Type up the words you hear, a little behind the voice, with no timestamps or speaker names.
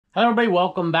Hello everybody,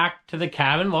 welcome back to the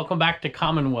cabin. Welcome back to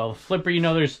Commonwealth. Flipper, you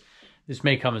know, this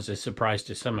may come as a surprise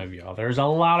to some of y'all. There's a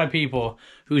lot of people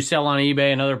who sell on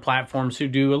eBay and other platforms who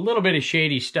do a little bit of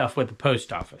shady stuff with the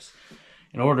post office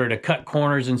in order to cut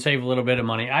corners and save a little bit of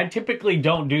money. I typically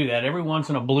don't do that. Every once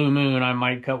in a blue moon, I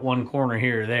might cut one corner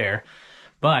here or there.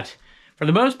 But for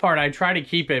the most part, I try to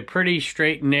keep it pretty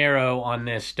straight and narrow on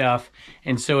this stuff.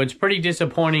 And so it's pretty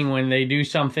disappointing when they do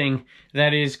something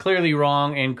that is clearly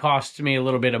wrong and costs me a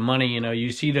little bit of money. You know,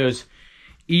 you see those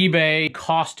eBay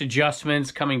cost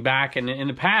adjustments coming back. And in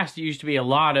the past, it used to be a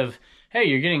lot of, hey,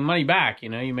 you're getting money back. You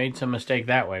know, you made some mistake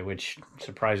that way, which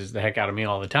surprises the heck out of me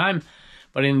all the time.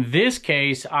 But in this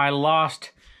case, I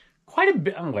lost quite a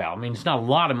bit. Well, I mean, it's not a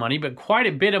lot of money, but quite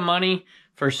a bit of money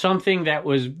for something that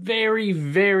was very,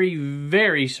 very,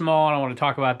 very small. And I want to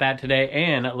talk about that today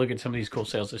and look at some of these cool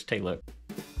sales. Let's take a look.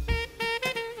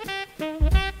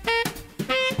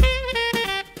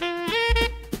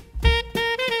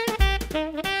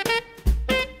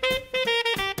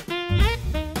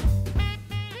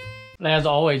 As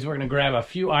always, we're going to grab a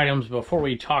few items before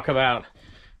we talk about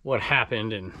what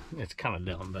happened, and it's kind of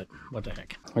dumb, but what the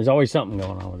heck. There's always something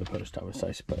going on with the post office,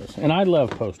 I suppose. And I love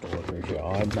postal workers,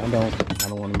 y'all. I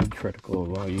don't want to be critical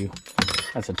of all you.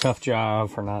 That's a tough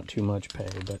job for not too much pay,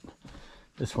 but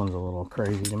this one's a little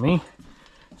crazy to me.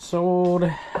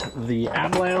 Sold the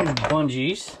Avalanche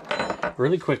bungees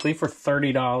really quickly for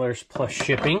 $30 plus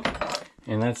shipping,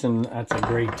 and that's a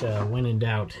great when in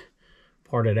doubt,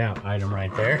 parted out item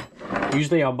right there.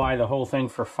 Usually I'll buy the whole thing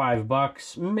for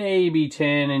 $5, maybe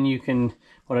 10, and you can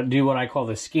do what I call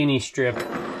the skinny strip,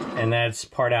 and that's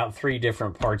part out 3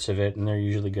 different parts of it, and they're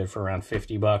usually good for around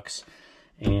 $50.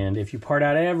 And if you part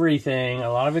out everything,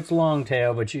 a lot of it's long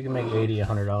tail, but you can make $80,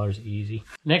 $100 easy.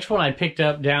 Next one I picked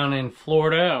up down in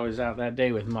Florida. I was out that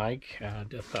day with Mike,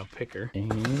 desktop picker,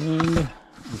 and I'm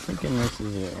thinking this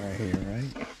is it right here,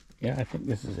 right? Yeah, I think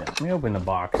this is it. Let me open the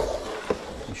box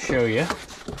and show you.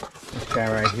 This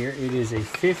guy right here. It is a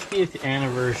 50th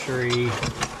anniversary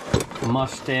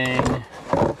Mustang.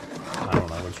 I don't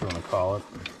know what you want to call it.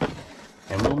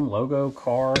 Emblem, logo,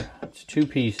 car. It's 2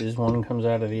 pieces. One comes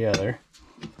out of the other.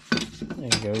 There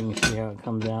you go. You can see how it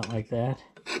comes out like that.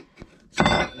 So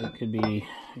it could be,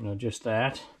 you know, just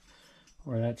that.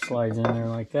 Or that slides in there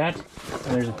like that.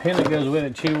 And there's a pin that goes with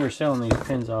it too. We're selling these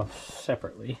pins off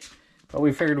separately. But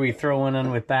we figured we'd throw one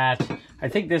in with that. I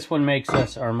think this one makes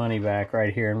us our money back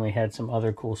right here. And we had some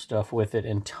other cool stuff with it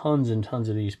and tons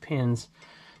of these pins.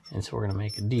 And so we're going to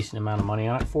make a decent amount of money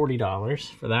on it. $40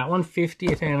 for that one.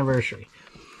 50th anniversary.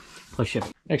 Plus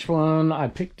shipping. Next one I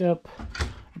picked up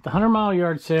at the 100 Mile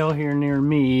Yard sale here near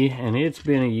me. And it's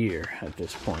been a year at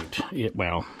this point.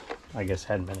 Well, I guess it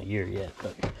hadn't been a year yet,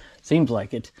 but seems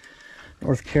like it.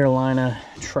 North Carolina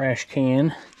trash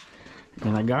can.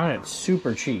 And I got it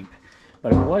super cheap.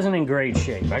 But it wasn't in great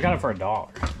shape. I got it for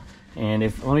 $1. And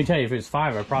let me tell you, if it was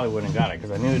 $5, I probably wouldn't have got it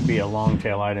because I knew it'd be a long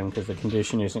tail item because the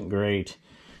condition isn't great.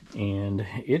 And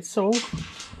it's sold.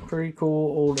 Pretty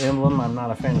cool old emblem. I'm not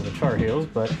a fan of the Tar Heels,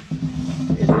 but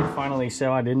it did finally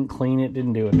sell. I didn't clean it,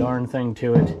 didn't do a darn thing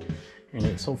to it. And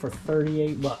it sold for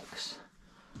 $38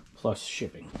 plus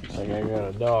shipping. So I got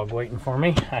a dog waiting for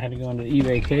me. I had to go into the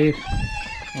eBay cave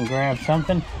and grab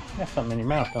something. You got something in your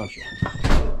mouth, don't you?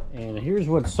 And here's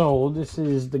what's sold. This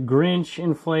is the Grinch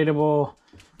inflatable,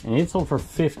 and it sold for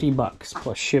 $50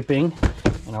 plus shipping.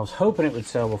 And I was hoping it would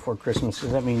sell before Christmas,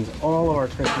 because that means all of our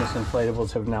Christmas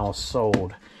inflatables have now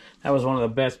sold. That was one of the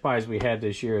best buys we had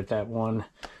this year at that one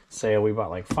sale. We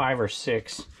bought like 5 or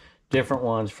 6 different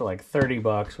ones for like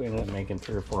 $30. We ended up making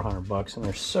 $300 or $400, and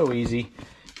they're so easy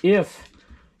if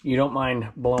you don't mind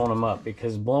blowing them up,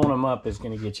 because blowing them up is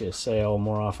going to get you a sale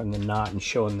more often than not, and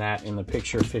showing that in the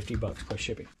picture, $50 plus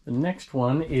shipping. The next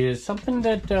one is something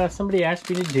that somebody asked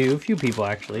me to do. A few people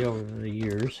actually over the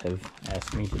years have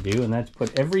asked me to do, and that's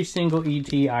put every single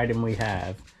ET item we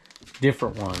have,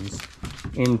 different ones,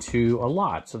 into a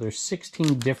lot. So there's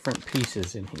 16 different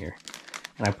pieces in here.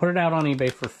 And I put it out on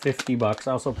eBay for $50.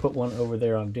 I also put one over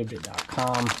there on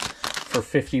Dibdit.com for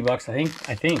 $50.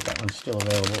 I think that one's still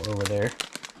available over there.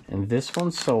 And this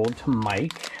one sold to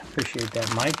Mike. Appreciate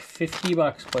that, Mike.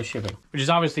 $50 plus shipping. Which is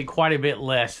obviously quite a bit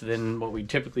less than what we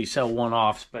typically sell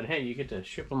one-offs. But hey, you get to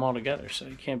ship them all together, so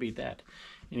you can't beat that. At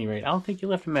any rate, I don't think you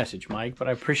left a message, Mike, but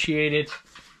I appreciate it.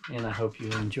 And I hope you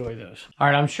enjoy those. All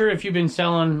right, I'm sure if you've been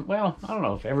selling, well, I don't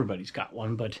know if everybody's got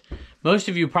one, but most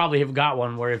of you probably have got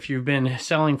one where if you've been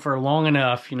selling for long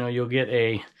enough, you know, you'll get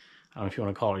a, I don't know if you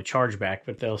want to call it a chargeback,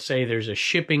 but they'll say there's a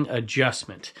shipping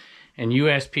adjustment. And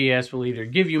USPS will either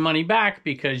give you money back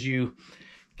because you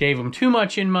gave them too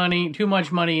much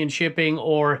money in shipping,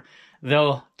 or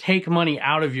they'll take money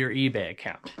out of your eBay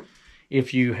account.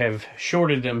 if you have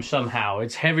shorted them somehow.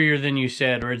 It's heavier than you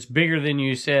said, or it's bigger than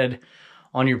you said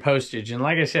on your postage. And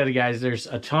like I said, guys, there's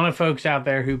a ton of folks out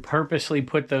there who purposely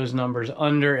put those numbers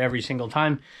under every single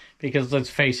time because, let's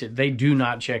face it, they do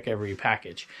not check every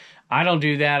package. I don't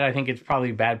do that. I think it's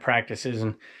probably bad practices,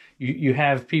 and you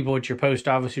have people at your post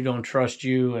office who don't trust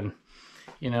you, and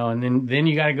you know, and then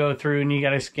you got to go through and you got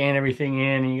to scan everything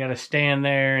in, and you got to stand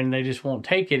there, and they just won't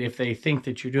take it if they think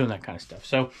that you're doing that kind of stuff.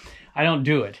 So I don't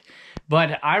do it.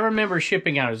 But I remember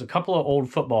shipping out, there's a couple of old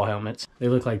football helmets. They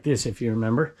look like this, if you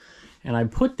remember. And I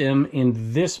put them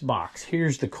in this box.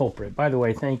 Here's the culprit. By the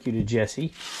way, thank you to Jesse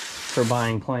for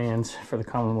buying plans for the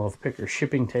Commonwealth Picker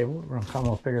shipping table. We're on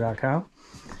CommonwealthPicker.com.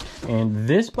 And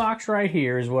this box right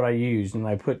here is what I used. And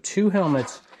I put 2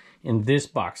 helmets in this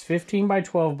box, 15 by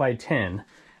 12 by 10.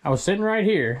 I was sitting right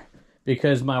here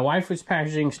because my wife was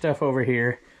packaging stuff over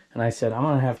here. And I said, I'm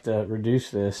going to have to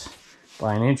reduce this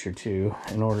by an inch or 2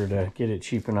 in order to get it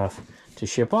cheap enough to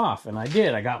ship off. And I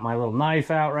did. I got my little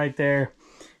knife out right there.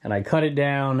 And I cut it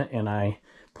down, and I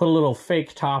put a little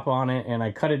fake top on it, and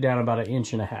I cut it down about 1.5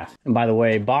 inches. And by the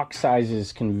way, box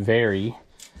sizes can vary,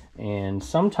 and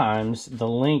sometimes the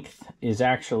length is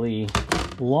actually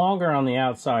longer on the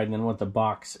outside than what the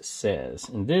box says.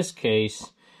 In this case,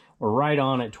 we're right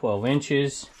on at 12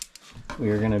 inches.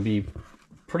 We are going to be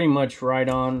pretty much right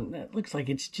on. It looks like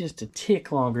it's just a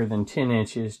tick longer than 10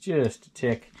 inches, just a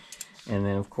tick. And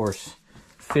then, of course,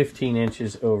 15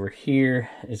 inches over here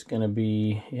is going to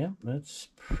be, yeah, that's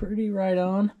pretty right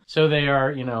on. So they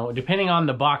are, you know, depending on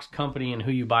the box company and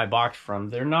who you buy box from,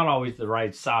 they're not always the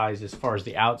right size as far as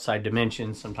the outside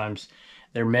dimensions. Sometimes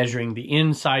they're measuring the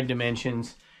inside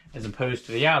dimensions as opposed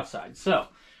to the outside. So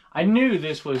I knew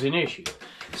this was an issue.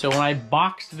 So when I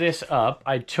boxed this up,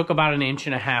 I took about 1.5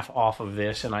 inches off of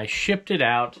this, and I shipped it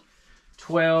out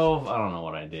 12, I don't know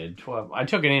what I did, 12, I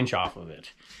took 1 inch off of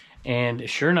it. And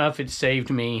sure enough, it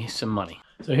saved me some money.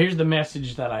 So here's the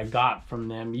message that I got from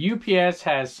them. UPS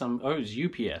has some, oh, it was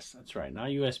UPS. That's right, not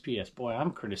USPS. Boy, I'm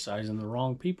criticizing the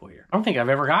wrong people here. I don't think I've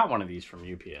ever got one of these from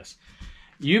UPS.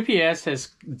 UPS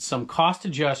has some cost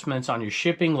adjustments on your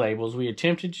shipping labels. We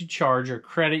attempted to charge or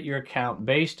credit your account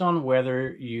based on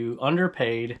whether you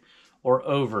underpaid or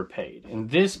overpaid. In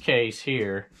this case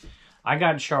here, I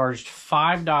got charged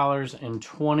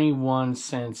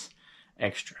 $5.21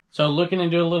 extra. So looking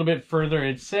into it a little bit further,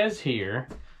 it says here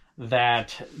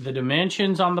that the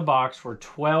dimensions on the box were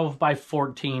 12 by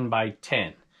 14 by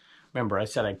 10. Remember, I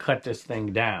said I cut this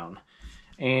thing down.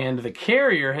 And the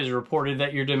carrier has reported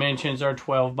that your dimensions are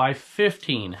 12 by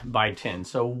 15 by 10.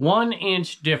 So 1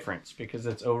 inch difference, because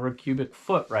it's over a cubic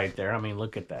foot right there. I mean,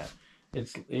 look at that.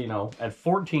 It's, you know, at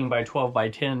 14 by 12 by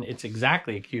 10, it's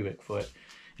exactly a cubic foot.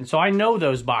 And so I know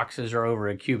those boxes are over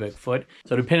a cubic foot.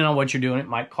 So depending on what you're doing, it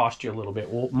might cost you a little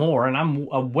bit more. And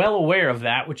I'm well aware of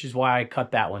that, which is why I cut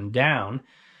that one down.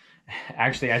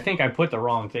 Actually, I think I put the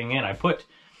wrong thing in. I put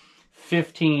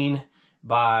 14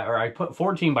 by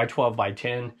 12 by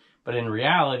 10. But in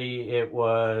reality, it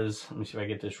was, let me see if I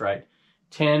get this right,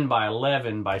 10 by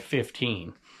 11 by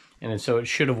 15. And so it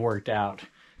should have worked out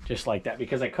just like that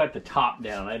because I cut the top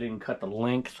down. I didn't cut the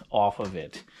length off of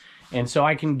it. And so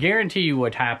I can guarantee you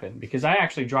what happened, because I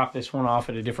actually dropped this one off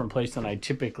at a different place than I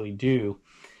typically do.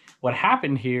 What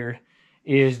happened here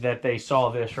is that they saw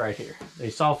this right here. They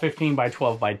saw 15 by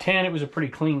 12 by 10. It was a pretty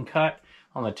clean cut.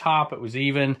 On the top, it was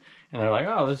even. And they're like,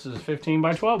 oh, this is 15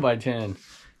 by 12 by 10.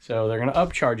 So they're going to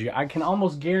upcharge you. I can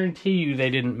almost guarantee you they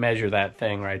didn't measure that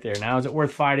thing right there. Now, is it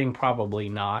worth fighting? Probably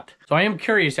not. So I am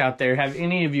curious out there, have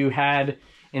any of you had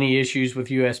any issues with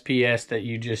USPS that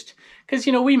you just, because,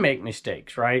 you know, we make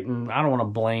mistakes, right? And I don't want to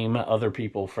blame other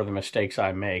people for the mistakes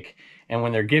I make. And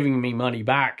when they're giving me money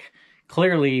back,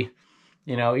 clearly,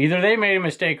 you know, either they made a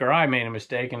mistake or I made a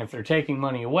mistake. And if they're taking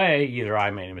money away, either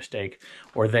I made a mistake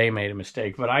or they made a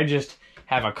mistake. But I just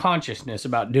have a consciousness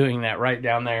about doing that right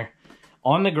down there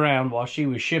on the ground while she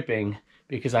was shipping,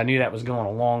 because I knew that was going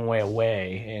a long way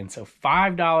away. And so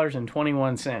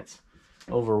 $5.21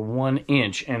 over 1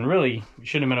 inch, and really it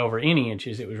shouldn't have been over any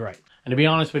inches. It was right. And to be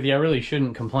honest with you, I really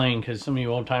shouldn't complain, because some of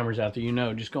you old timers out there, you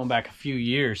know, just going back a few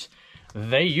years,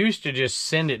 they used to just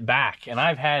send it back. And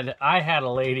I had a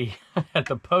lady at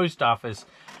the post office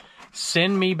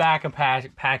send me back a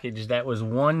package that was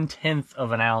 1/10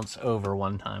 of an ounce over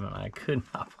one time, and I could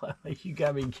not believe, you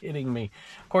gotta be kidding me.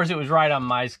 Of course, it was right on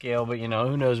my scale, but you know,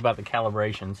 who knows about the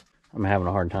calibrations. I'm having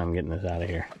a hard time getting this out of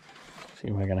here.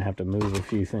 See, we're gonna have to move a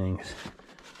few things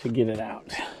to get it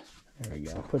out. There we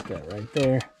go, put that right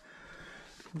there.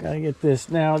 Gotta get this.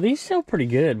 Now, these sell pretty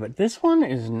good, but this one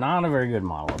is not a very good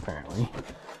model, apparently.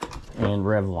 and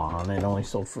Revlon. It only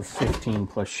sold for $15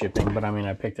 plus shipping, but I mean,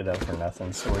 I picked it up for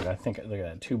nothing. So I think, look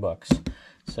at that, $2.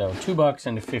 So $2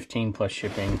 into 15 plus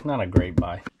shipping. Not a great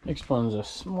buy. Next one's a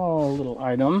small little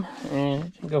item, and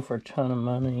it didn't go for a ton of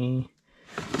money.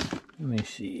 Let me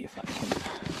see if I can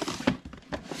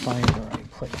find the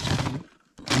right place.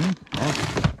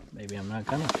 Oh, maybe I'm not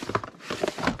gonna.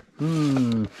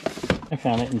 I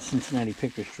found it in Cincinnati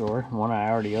Picker Store. One I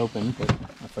already opened, but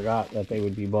I forgot that they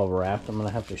would be bubble wrapped. I'm gonna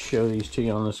have to show these to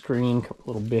you on the screen. A couple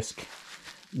little bisque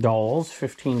dolls,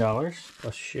 $15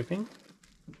 plus shipping.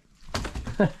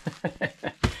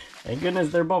 Thank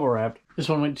goodness they're bubble wrapped. This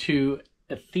one went to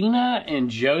Athena and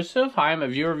Joseph. Hi, I'm a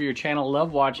viewer of your channel.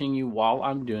 Love watching you while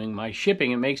I'm doing my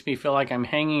shipping. It makes me feel like I'm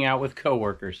hanging out with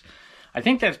coworkers. I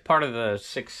think that's part of the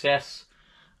success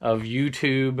of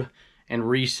YouTube and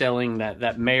reselling,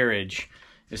 that marriage.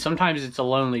 Sometimes it's a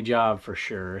lonely job for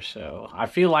sure. So I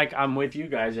feel like I'm with you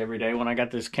guys every day when I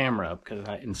got this camera up, because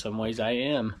in some ways I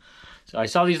am. So I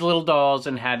saw these little dolls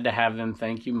and had to have them.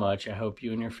 Thank you much. I hope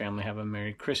you and your family have a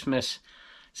Merry Christmas.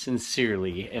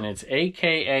 Sincerely. And it's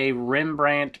AKA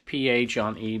Rembrandt PH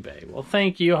on eBay. Well,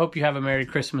 thank you. I hope you have a Merry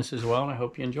Christmas as well, and I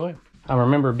hope you enjoy them. I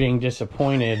remember being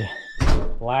disappointed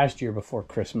last year before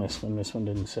Christmas when this one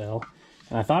didn't sell.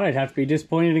 And I thought I'd have to be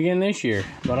disappointed again this year,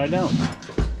 but I don't.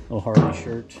 Little Harley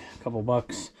shirt, a couple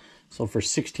bucks. Sold for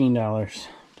 $16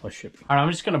 plus shipping. All right,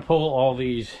 I'm just gonna pull all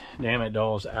these damn it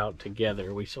dolls out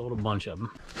together. We sold a bunch of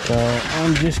them. So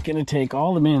I'm just gonna take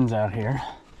all the bins out here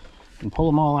and pull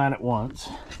them all out at once,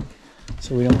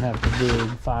 so we don't have to dig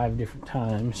 5 different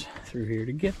times through here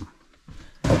to get them.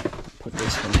 Put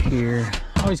this one here.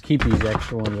 I always keep these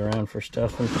extra ones around for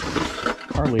stuff and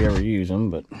hardly ever use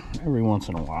them, but every once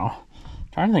in a while.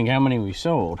 Trying to think how many we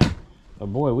sold, but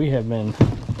boy, we have been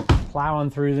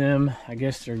plowing through them. I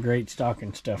guess they're great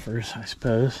stocking stuffers, I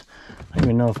suppose. I don't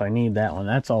even know if I need that one.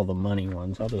 That's all the money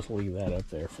ones. I'll just leave that up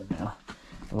there for now.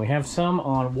 And we have some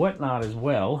on Whatnot as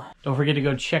well. Don't forget to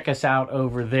go check us out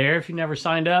over there. If you never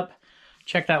signed up,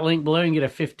 check that link below and get a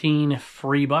 15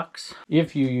 free bucks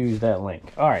if you use that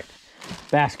link. All right,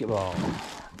 basketball.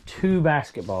 2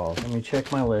 basketballs. Let me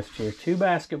check my list here. 2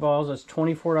 basketballs, that's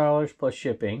 $24 plus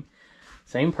shipping.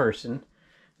 Same person.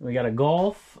 We got a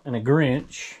golf and a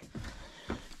Grinch.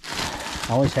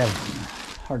 I always have a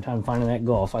hard time finding that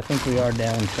golf. I think we are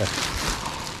down to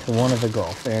one of the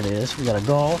golf. There it is. We got a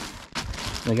golf.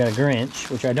 We got a Grinch,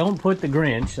 which I don't put the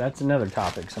Grinch. That's another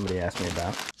topic somebody asked me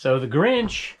about. So the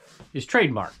Grinch is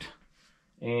trademarked.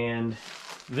 And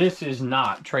this is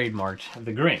not trademarked,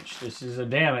 the Grinch. This is a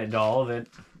damn it doll that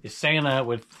is Santa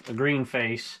with a green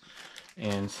face.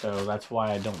 And so that's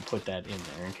why I don't put that in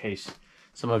there, in case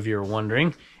some of you are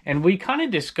wondering. And we kind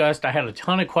of discussed, I had a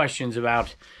ton of questions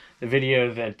about the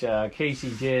video that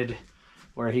Casey did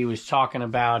where he was talking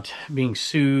about being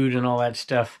sued and all that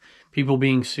stuff. People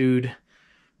being sued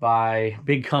by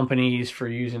big companies for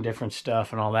using different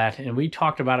stuff and all that. And we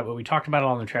talked about it, but we talked about it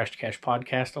on the Trash to Cash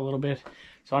podcast a little bit.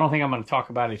 So I don't think I'm going to talk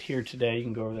about it here today. You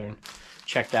can go over there and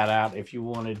check that out if you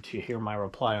wanted to hear my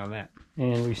reply on that.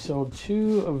 And we sold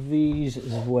 2 of these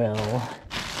as well.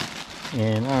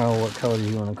 And I don't know what colors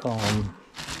you want to call them.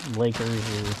 Lakers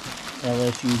or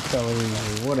LSU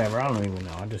colors or whatever. I don't even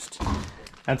know.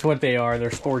 That's what they are. They're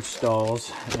sports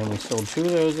dolls. And we sold 2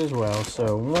 of those as well.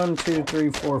 So 1, 2, 3,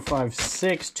 4, 5,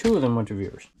 6. 2 of them went to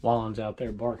viewers. Wallen's out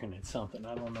there barking at something.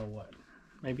 I don't know what.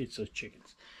 Maybe it's those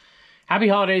chickens. Happy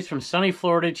holidays from sunny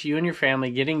Florida to you and your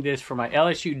family. Getting this for my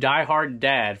LSU diehard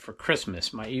dad for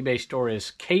Christmas. My eBay store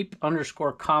is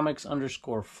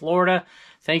Cape_Comics_Florida.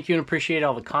 Thank you and appreciate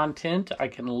all the content I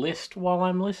can list while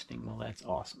I'm listening. Well, that's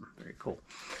awesome. Very cool.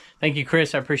 Thank you,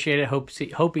 Chris. I appreciate it. Hope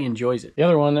he enjoys it. The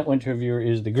other one that went to a viewer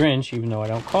is the Grinch. Even though I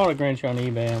don't call it a Grinch on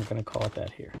eBay, I'm going to call it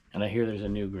that here. And I hear there's a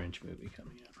new Grinch movie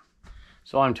coming out.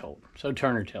 So I'm told. So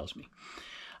Turner tells me.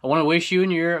 I want to wish you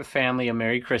and your family a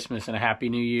Merry Christmas and a Happy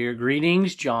New Year.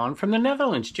 Greetings, John from the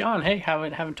Netherlands. John, hey,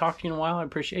 haven't talked to you in a while. I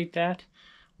appreciate that.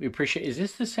 We appreciate. Is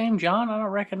this the same John? I don't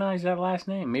recognize that last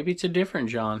name. Maybe it's a different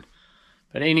John.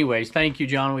 But anyways, thank you,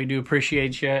 John. We do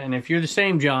appreciate you. And if you're the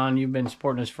same John, you've been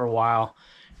supporting us for a while,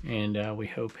 and we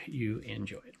hope you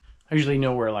enjoy it. I usually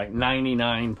know where like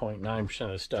 99.9%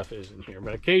 of the stuff is in here,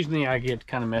 but occasionally I get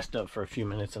kind of messed up for a few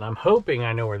minutes, and I'm hoping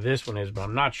I know where this one is, but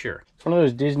I'm not sure. It's one of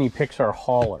those Disney Pixar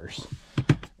haulers,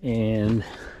 and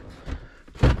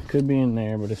it could be in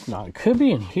there, but it's not. It could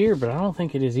be in here, but I don't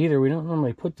think it is either. We don't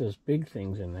normally put those big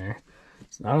things in there.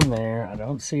 It's not in there. I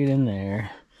don't see it in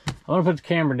there. I want to put the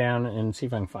camera down and see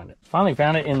if I can find it. Finally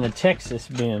found it in the Texas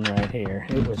bin right here.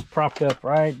 It was propped up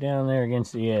right down there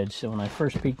against the edge. So when I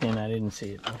first peeked in, I didn't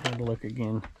see it. I had to look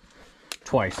again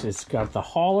twice. It's got the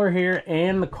hauler here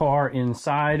and the car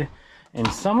inside And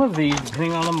some of these,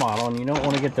 depending on the model, and you don't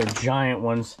want to get their giant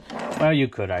ones. Well, you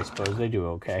could, I suppose. They do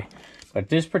okay. But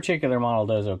this particular model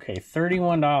does okay.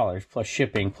 $31 plus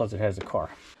shipping, plus it has a car.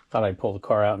 Thought I'd pull the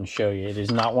car out and show you. It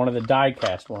is not one of the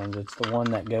die-cast ones. It's the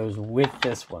one that goes with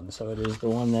this one. So it is the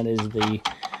one that is the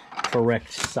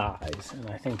correct size. And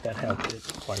I think that helped it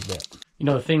quite a bit. You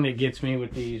know, the thing that gets me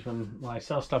with these, when I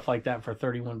sell stuff like that for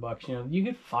 31 bucks, you know, you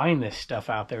can find this stuff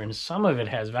out there, and some of it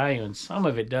has value and some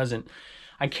of it doesn't.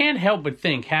 I can't help but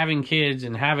think, having kids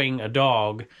and having a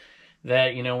dog,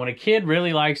 that, you know, when a kid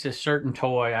really likes a certain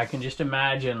toy, I can just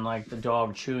imagine, like, the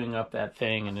dog chewing up that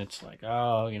thing, and it's like,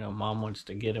 oh, you know, mom wants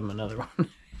to get him another one.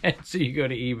 And so you go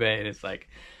to eBay, and it's like,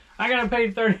 I gotta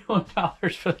pay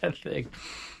 $31 for that thing.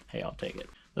 Hey, I'll take it.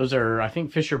 Those are, I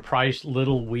think, Fisher-Price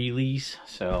little wheelies.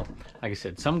 So, like I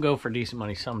said, some go for decent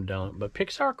money, some don't. But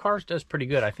Pixar Cars does pretty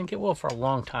good. I think it will for a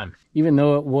long time. Even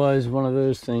though it was one of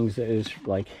those things that is,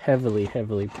 like, heavily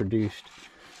produced.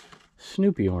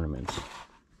 Snoopy ornaments.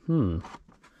 I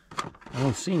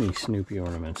don't see any Snoopy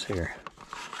ornaments here.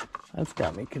 That's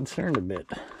got me concerned a bit.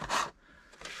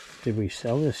 Did we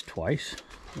sell this twice?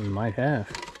 We might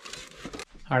have.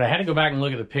 All right, I had to go back and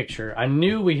look at the picture. I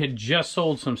knew we had just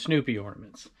sold some Snoopy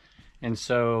ornaments. And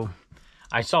so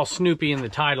I saw Snoopy in the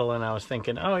title and I was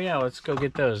thinking, oh yeah, let's go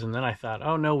get those. And then I thought,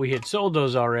 oh no, we had sold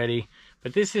those already.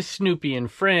 But this is Snoopy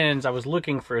and Friends. I was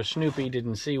looking for a Snoopy,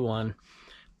 didn't see one.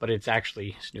 But it's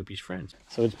actually Snoopy's Friends.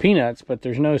 So it's Peanuts, but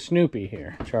there's no Snoopy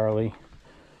here. Charlie,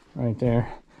 right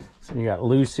there. So you got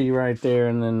Lucy right there,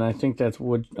 and then I think that's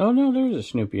Wood. Oh no, there's a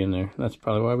Snoopy in there. That's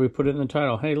probably why we put it in the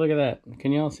title. Hey, look at that.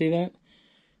 Can y'all see that?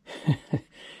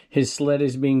 His sled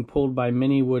is being pulled by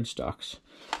many Woodstocks.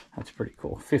 That's pretty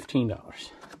cool. $15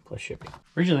 plus shipping.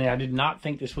 Originally, I did not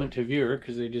think this went to a viewer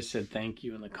because they just said thank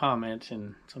you in the comments,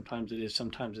 and sometimes it is,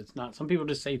 sometimes it's not. Some people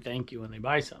just say thank you when they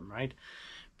buy something, right?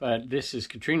 But this is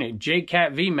Katrina,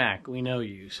 JCat VMAC. We know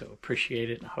you, so appreciate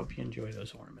it, and I hope you enjoy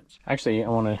those ornaments. Actually, I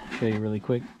want to show you really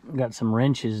quick. Got some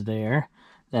wrenches there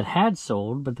that had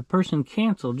sold, but the person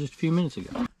canceled just a few minutes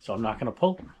ago. So I'm not going to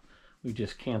pull them. We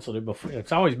just canceled it before.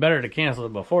 It's always better to cancel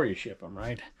it before you ship them,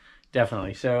 right?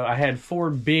 Definitely. So I had 4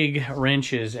 big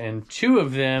wrenches, and 2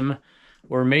 of them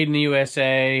were made in the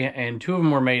USA, and 2 of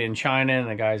them were made in China. And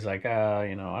the guy's like,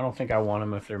 you know, I don't think I want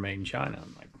them if they're made in China.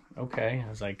 I'm like, okay. I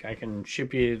was like, I can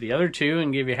ship you the other 2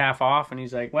 and give you half off. And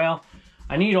he's like, well,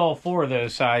 I need all 4 of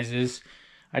those sizes.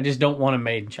 I just don't want them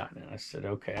made in China. I said,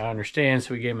 okay, I understand.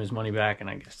 So we gave him his money back, and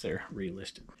I guess they're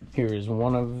relisted. Here is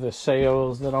one of the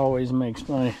sales that always makes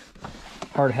my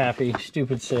heart happy.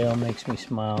 Stupid sale makes me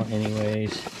smile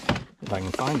anyways. If I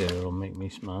can find it, it'll make me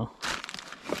smile.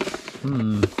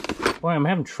 Boy, I'm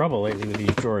having trouble lately with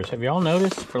these drawers. Have y'all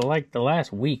noticed? For like the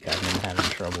last week, I've been having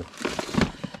trouble.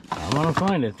 I'm gonna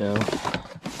find it though.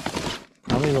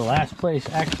 Probably the last place.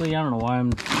 Actually, I don't know why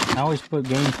I always put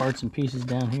game parts and pieces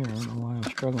down here. I don't know why I'm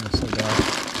struggling so bad.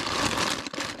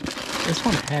 This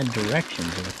one had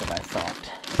directions in it that I thought.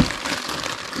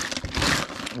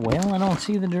 Well, I don't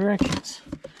see the directions.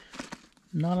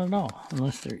 Not at all.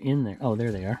 Unless they're in there. Oh,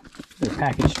 there they are. They're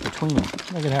packaged between them.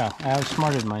 Look at how I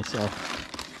outsmarted myself.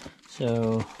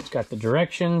 So it's got the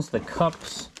directions, the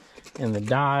cups, and the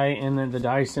die, and then the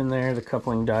dice in there, the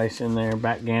coupling dice in there,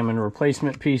 backgammon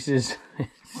replacement pieces.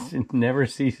 It never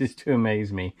ceases to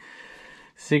amaze me.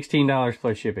 $16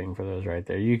 plus shipping for those right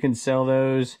there. You can sell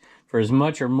those for as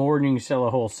much or more than you can sell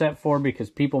a whole set for, because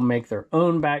people make their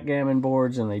own backgammon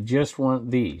boards and they just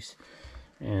want these.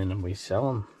 And we sell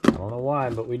them. I don't know why,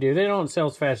 but we do. They don't sell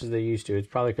as fast as they used to. It's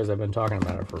probably because I've been talking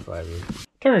about it for 5 years.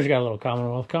 Turner's got a little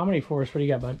Commonwealth comedy for us. What do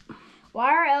you got, bud?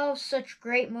 Why are elves such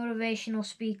great motivational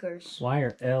speakers? Why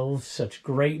are elves such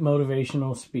great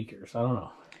motivational speakers? I don't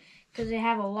know. Because they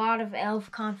have a lot of elf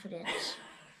confidence.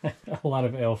 A lot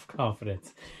of elf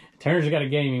confidence. Turner's got a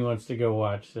game he wants to go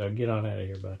watch, so get on out of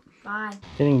here, bud. Bye.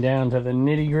 Getting down to the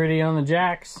nitty-gritty on the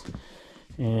jacks.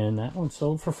 And that one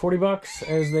sold for 40 bucks,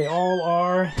 as they all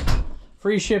are.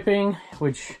 Free shipping,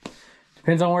 which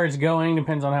depends on where it's going,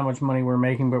 depends on how much money we're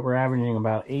making, but we're averaging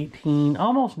about $18,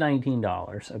 almost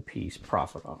 $19 a piece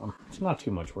profit on them. It's not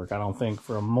too much work, I don't think,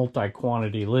 for a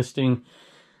multi-quantity listing.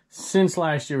 Since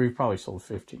last year, we've probably sold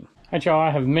 15. Alright, y'all,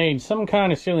 I have made some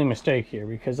kind of silly mistake here,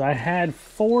 because I had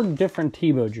 4 different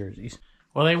Tebow jerseys.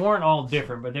 Well, they weren't all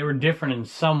different, but they were different in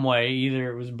some way.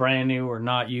 Either it was brand new or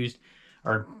not used,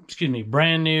 or, excuse me,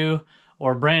 brand new,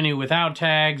 or brand new without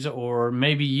tags, or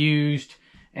maybe used.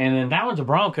 And then that one's a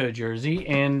Bronco jersey,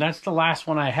 and that's the last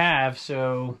one I have,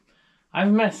 so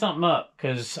I've messed something up,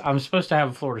 because I'm supposed to have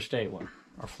a Florida State one.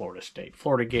 Or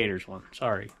Florida Gators one,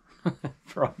 sorry.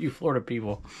 For all you Florida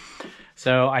people.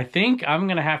 So I think I'm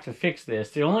going to have to fix this.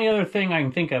 The only other thing I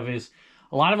can think of is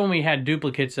A lot of them we had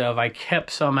duplicates of. I kept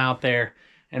some out there,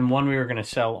 and one we were going to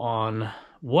sell on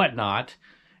Whatnot.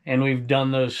 And we've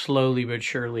done those slowly but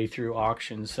surely through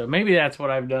auctions. So maybe that's what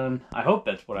I've done. I hope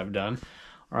that's what I've done,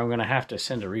 or I'm going to have to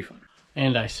send a refund.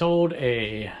 And I sold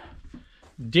a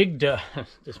Dig Dug.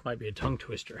 This might be a tongue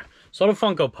twister. Sold a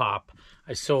Funko Pop.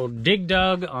 I sold Dig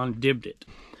Dug on Dibbed It.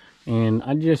 And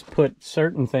I just put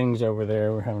certain things over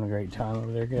there. We're having a great time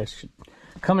over there. You guys should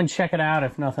come and check it out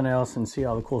if nothing else and see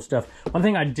all the cool stuff. One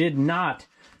thing I did not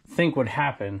think would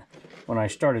happen when I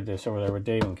started this over there with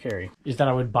Dave and Carrie is that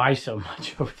I would buy so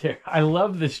much over there. I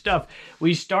love this stuff.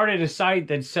 We started a site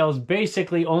that sells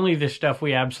basically only the stuff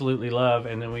we absolutely love,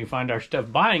 and then we find our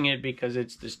stuff buying it because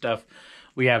it's the stuff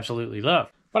we absolutely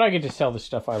love. But I get to sell the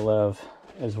stuff I love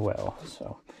as well.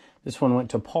 So this one went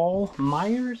to Paul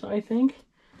Myers, I think,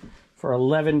 for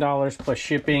 $11 plus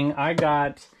shipping. I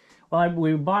got, well,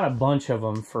 we bought a bunch of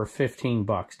them for 15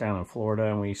 bucks down in Florida,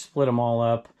 and we split them all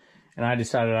up, and I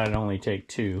decided I'd only take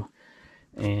 2.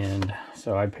 And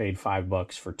so I paid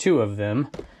 $5 for 2 of them,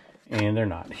 and they're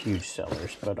not huge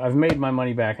sellers, but I've made my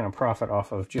money back in a profit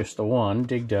off of just the one,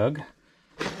 Dig Dug.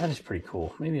 That is pretty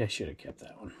cool. Maybe I should have kept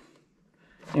that one.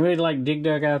 Anybody like Dig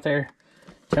Dug out there?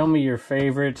 Tell me your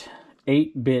favorite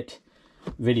 8-bit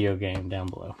video game down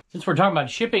below. Since we're talking about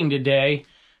shipping today,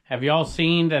 have y'all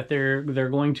seen that they're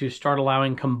going to start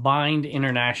allowing combined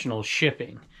international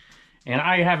shipping? And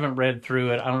I haven't read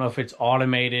through it. I don't know if it's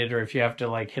automated or if you have to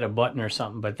like hit a button or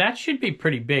something, but that should be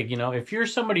pretty big. You know, if you're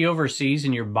somebody overseas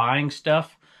and you're buying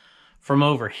stuff from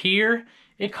over here,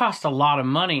 it costs a lot of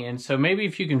money. And so maybe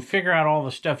if you can figure out all the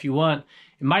stuff you want,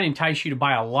 it might entice you to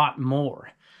buy a lot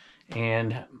more.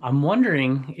 And I'm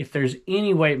wondering if there's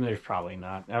any way, there's probably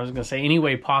not. I was going to say any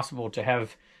way possible to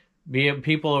have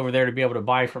people over there to be able to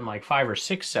buy from like 5 or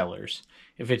 6 sellers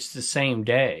if it's the same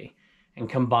day, and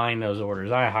combine those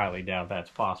orders. I highly doubt that's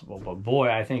possible, but boy,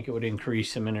 I think it would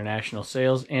increase some international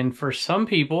sales. And for some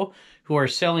people who are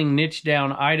selling niche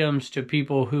down items to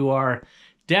people who are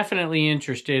definitely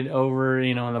interested over,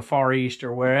 you know, in the Far East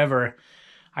or wherever,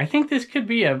 I think this could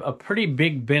be a pretty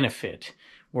big benefit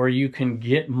where you can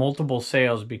get multiple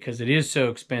sales because it is so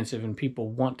expensive and people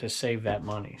want to save that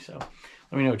money. So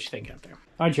let me know what you think out there.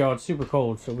 All right, y'all, it's super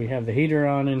cold, so we have the heater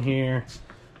on in here.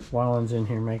 Wallen's in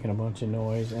here making a bunch of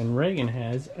noise, and Reagan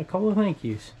has a couple of thank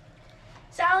yous.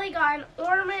 Sally got an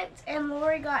ornament, and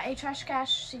Lori got a Trash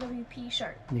Cash CWP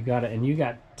shirt. You got it, and you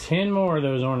got 10 more of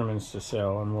those ornaments to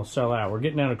sell, and we'll sell out. We're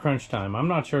getting down to crunch time. I'm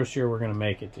not so sure we're going to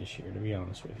make it this year, to be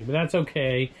honest with you, but that's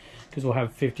okay, because we'll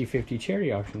have 50-50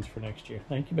 charity auctions for next year.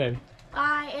 Thank you, baby.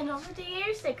 Bye, and don't forget to get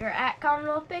your sticker at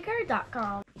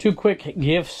CommonwealthBigger.com. 2 quick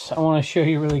gifts I want to show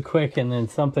you really quick, and then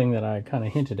something that I kind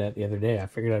of hinted at the other day. I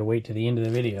figured I'd wait to the end of the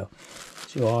video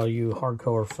so all you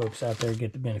hardcore folks out there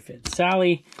get the benefit.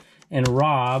 Sally and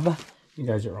Rob, you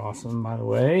guys are awesome, by the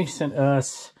way, sent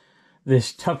us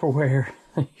this Tupperware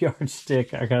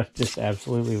yardstick. I just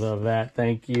absolutely love that.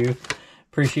 Thank you.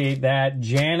 Appreciate that.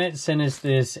 Janet sent us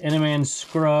this Enaman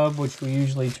scrub, which we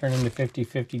usually turn into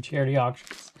 50-50 charity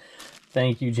auctions.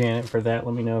 Thank you, Janet, for that.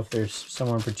 Let me know if there's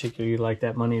somewhere in particular you'd like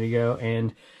that money to go.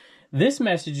 And this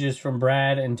message is from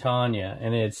Brad and Tanya,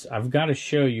 and it's, I've got to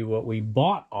show you what we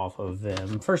bought off of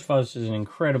them. First of all, this is an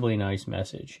incredibly nice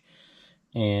message,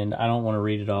 and I don't want to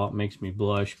read it all. It makes me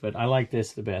blush, but I like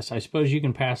this the best. I suppose you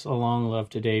can pass along love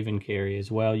to Dave and Carrie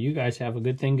as well. You guys have a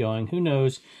good thing going. Who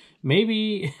knows?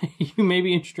 Maybe you may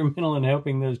be instrumental in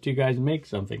helping those 2 guys make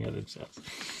something of themselves.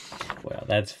 Well,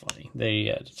 that's funny.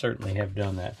 They certainly have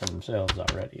done that for themselves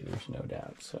already. There's no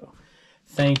doubt. So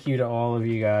thank you to all of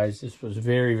you guys. This was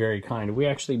very, very kind. We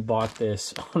actually bought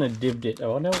this on a Dibbed It.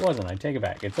 Oh, no, it wasn't. I take it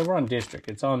back. It's over on District.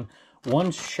 It's on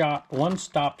One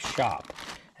Stop Shop.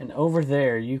 And over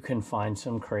there, you can find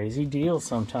some crazy deals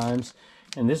sometimes.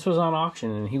 And this was on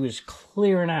auction, and he was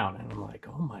clearing out. And I'm like,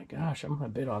 oh my gosh, I'm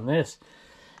going to bid on this.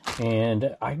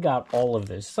 And I got all of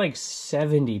this. It's like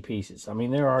 70 pieces. I mean,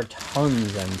 there are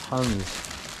tons and tons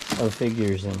of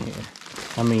figures in here.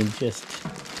 I mean, just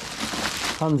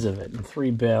tons of it. And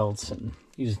 3 belts. And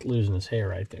he's losing his hair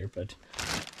right there. But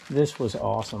this was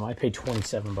awesome. I paid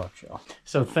 27 bucks, y'all.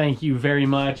 So thank you very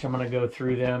much. I'm going to go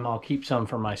through them. I'll keep some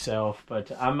for myself.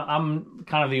 But I'm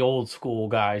kind of the old school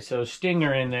guy. So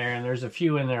Stinger in there. And there's a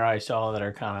few in there I saw that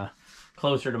are kind of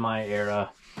closer to my era.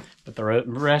 But the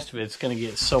rest of it's going to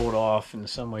get sold off in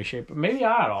some way, shape. But maybe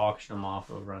I ought to auction them off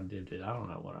over on Dibbed It. I don't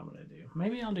know what I'm going to do.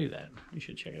 Maybe I'll do that. You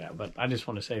should check it out. But I just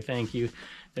want to say thank you.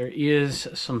 There is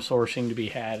some sourcing to be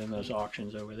had in those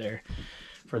auctions over there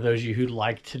for those of you who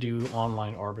like to do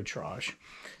online arbitrage.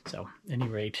 So, at any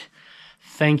rate,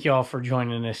 thank you all for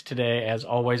joining us today. As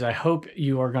always, I hope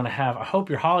you are going to I hope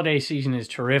your holiday season is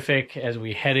terrific as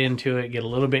we head into it, get a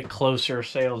little bit closer,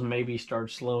 sales maybe start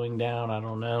slowing down, I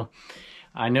don't know.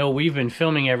 I know we've been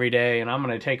filming every day, and I'm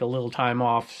going to take a little time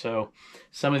off, so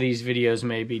some of these videos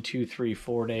may be 2, 3,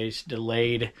 4 days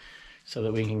delayed so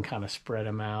that we can kind of spread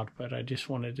them out. But I just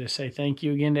wanted to say thank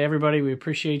you again to everybody. We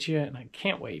appreciate you, and I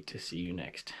can't wait to see you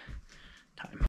next time.